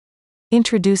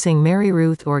Introducing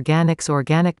MaryRuth Organics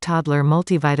Organic Toddler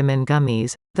Multivitamin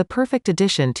Gummies, the perfect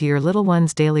addition to your little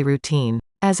one's daily routine.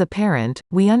 As a parent,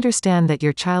 we understand that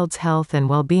your child's health and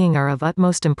well-being are of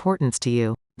utmost importance to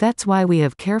you. That's why we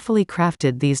have carefully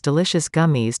crafted these delicious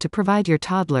gummies to provide your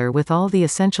toddler with all the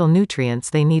essential nutrients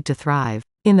they need to thrive.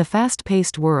 In the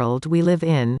fast-paced world we live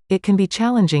in, it can be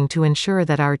challenging to ensure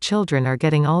that our children are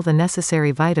getting all the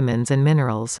necessary vitamins and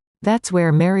minerals. That's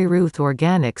where MaryRuth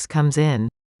Organics comes in.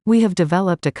 We have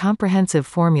developed a comprehensive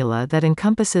formula that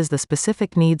encompasses the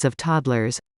specific needs of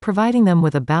toddlers, providing them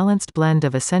with a balanced blend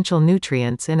of essential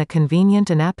nutrients in a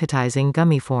convenient and appetizing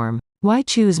gummy form. Why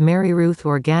choose MaryRuth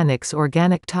Organics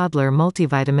Organic Toddler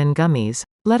Multivitamin Gummies?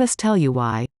 Let us tell you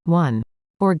why. 1.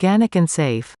 Organic and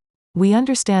safe. We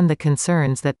understand the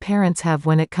concerns that parents have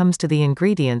when it comes to the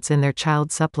ingredients in their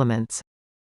child's supplements.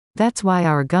 That's why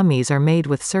our gummies are made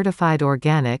with certified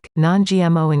organic,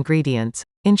 non-GMO ingredients,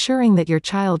 ensuring that your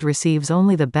child receives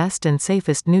only the best and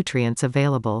safest nutrients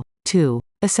available. 2.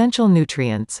 Essential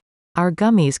nutrients. Our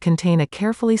gummies contain a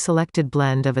carefully selected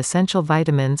blend of essential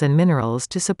vitamins and minerals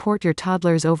to support your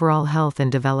toddler's overall health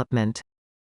and development.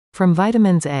 From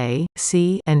vitamins A,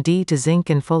 C, and D to zinc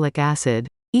and folic acid,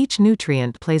 each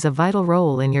nutrient plays a vital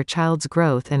role in your child's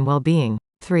growth and well-being.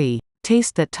 3.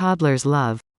 Taste that toddlers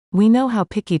love. We know how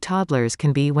picky toddlers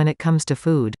can be when it comes to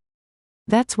food.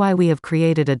 That's why we have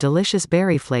created a delicious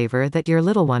berry flavor that your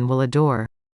little one will adore.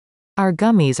 Our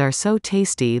gummies are so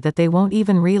tasty that they won't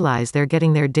even realize they're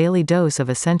getting their daily dose of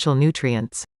essential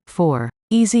nutrients. 4.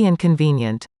 Easy and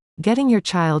convenient. Getting your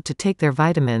child to take their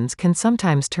vitamins can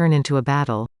sometimes turn into a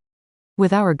battle.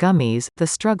 With our gummies, the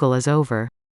struggle is over.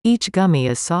 Each gummy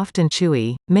is soft and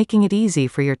chewy, making it easy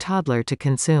for your toddler to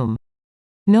consume.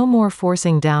 No more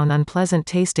forcing down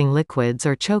unpleasant-tasting liquids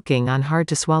or choking on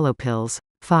hard-to-swallow pills.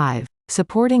 5.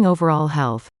 Supporting overall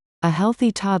health. A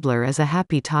healthy toddler is a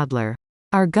happy toddler.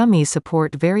 Our gummies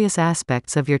support various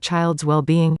aspects of your child's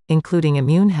well-being, including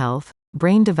immune health,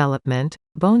 brain development,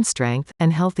 bone strength,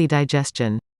 and healthy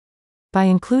digestion. By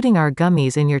including our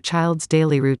gummies in your child's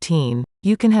daily routine,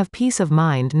 you can have peace of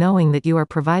mind knowing that you are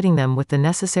providing them with the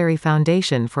necessary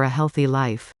foundation for a healthy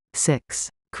life. 6.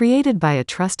 Created by a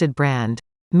trusted brand,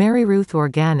 MaryRuth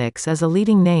Organics is a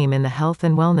leading name in the health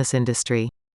and wellness industry.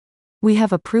 We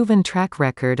have a proven track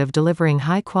record of delivering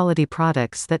high-quality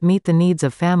products that meet the needs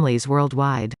of families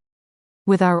worldwide.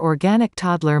 With our Organic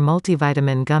Toddler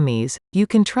Multivitamin Gummies, you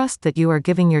can trust that you are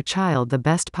giving your child the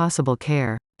best possible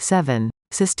care. 7.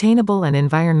 Sustainable and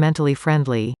environmentally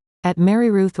friendly. At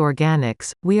MaryRuth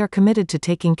Organics, we are committed to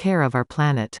taking care of our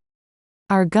planet.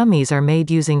 Our gummies are made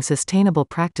using sustainable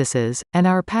practices, and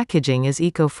our packaging is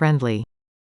eco-friendly.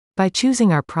 By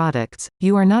choosing our products,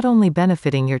 you are not only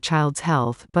benefiting your child's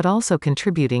health but also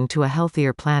contributing to a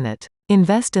healthier planet.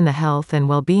 Invest in the health and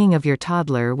well-being of your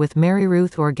toddler with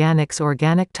MaryRuth Organics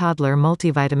Organic Toddler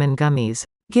Multivitamin Gummies.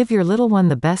 Give your little one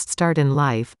the best start in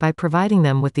life by providing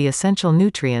them with the essential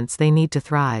nutrients they need to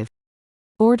thrive.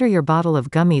 Order your bottle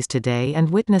of gummies today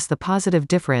and witness the positive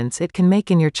difference it can make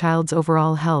in your child's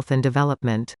overall health and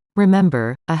development.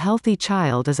 Remember, a healthy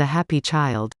child is a happy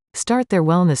child. Start their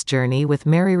wellness journey with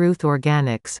MaryRuth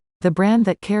Organics, the brand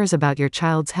that cares about your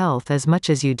child's health as much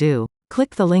as you do.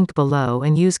 Click the link below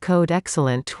and use code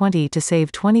EXCELLENT20 to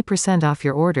save 20% off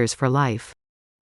your orders for life.